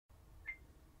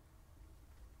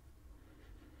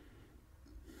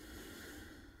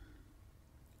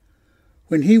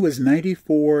When he was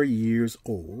 94 years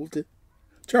old,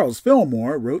 Charles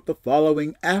Fillmore wrote the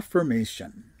following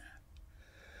affirmation: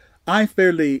 I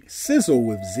fairly sizzle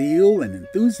with zeal and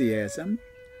enthusiasm,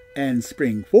 and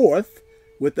spring forth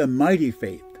with a mighty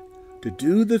faith to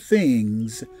do the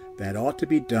things that ought to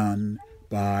be done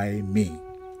by me.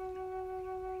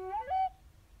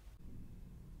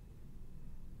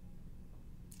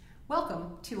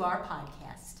 Welcome to our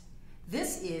podcast.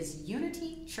 This is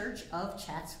Unity Church of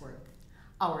Chatsworth.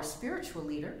 Our spiritual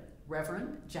leader,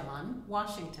 Reverend John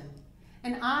Washington,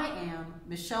 and I am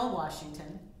Michelle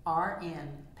Washington,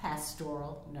 RN,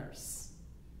 Pastoral Nurse.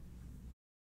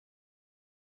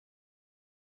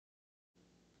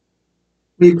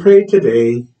 We pray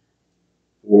today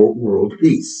for world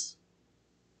peace.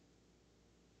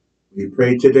 We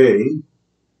pray today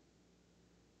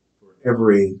for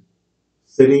every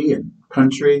city and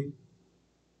country,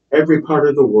 every part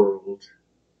of the world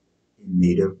in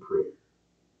need of prayer.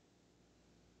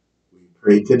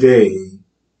 We pray today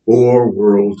for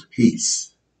world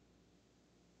peace.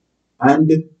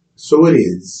 And so it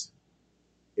is.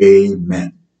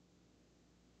 Amen.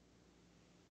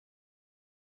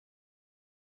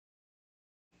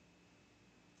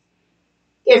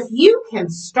 If you can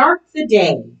start the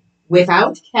day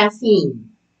without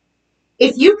caffeine,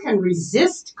 if you can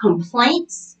resist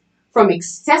complaints from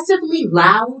excessively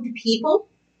loud people,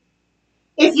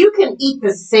 if you can eat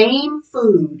the same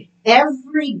food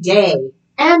every day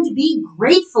and be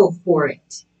grateful for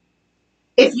it,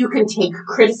 if you can take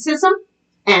criticism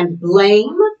and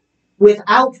blame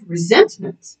without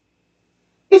resentment,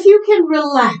 if you can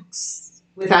relax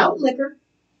without liquor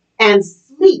and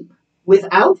sleep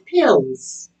without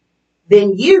pills,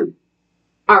 then you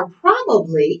are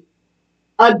probably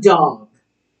a dog.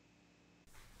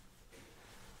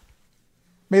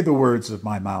 May the words of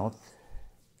my mouth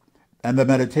and the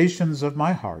meditations of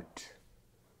my heart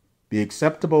be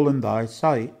acceptable in thy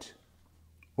sight,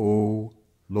 O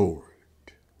Lord.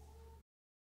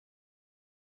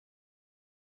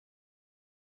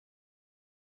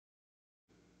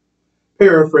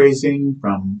 Paraphrasing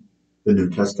from the New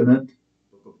Testament,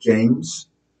 book of James,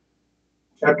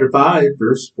 chapter 5,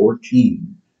 verse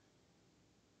 14.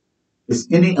 Is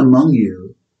any among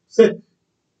you sick?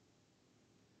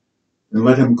 And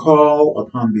let him call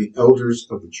upon the elders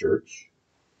of the church.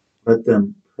 Let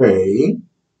them pray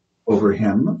over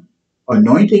him,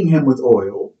 anointing him with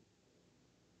oil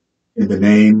in the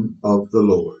name of the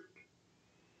Lord.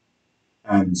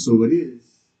 And so it is.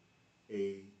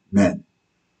 Amen.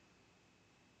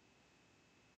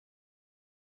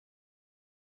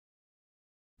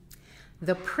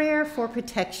 The Prayer for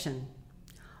Protection,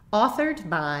 authored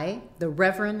by the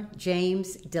Reverend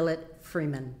James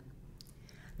Freeman.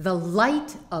 The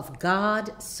light of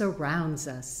God surrounds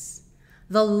us.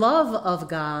 The love of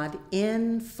God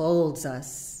enfolds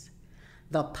us.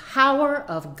 The power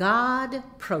of God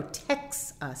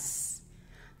protects us.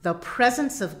 The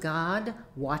presence of God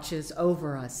watches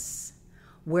over us.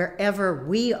 Wherever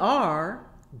we are,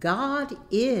 God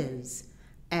is,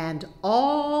 and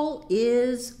all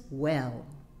is well.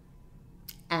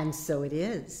 And so it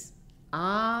is.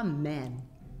 Amen.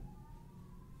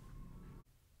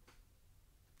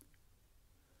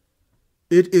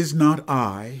 It is not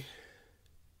I,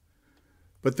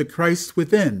 but the Christ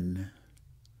within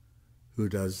who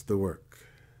does the work.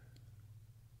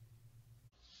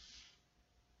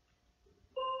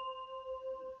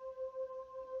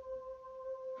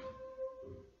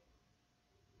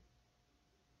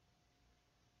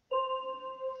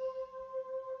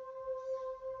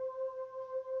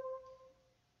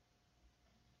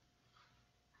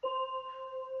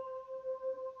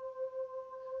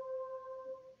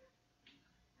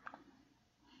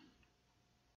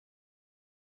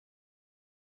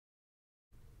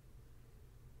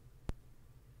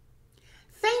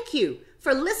 Thank you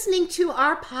for listening to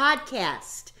our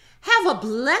podcast. Have a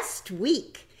blessed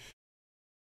week.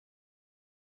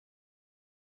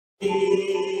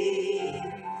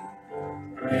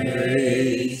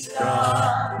 Praise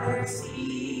God, there's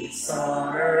peace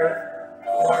on earth,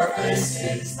 for this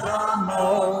is the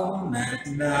moment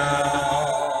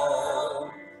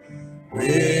now.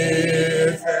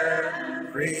 With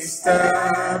every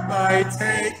step I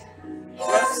take,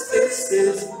 justice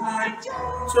is my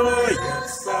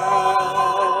joyous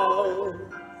vow.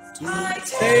 To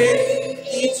take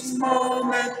each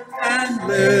moment and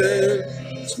live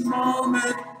each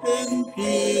moment in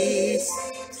peace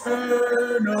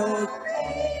eternal.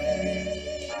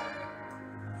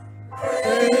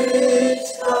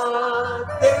 Praise God,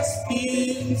 there's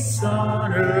peace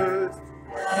on earth,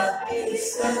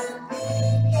 peace and peace.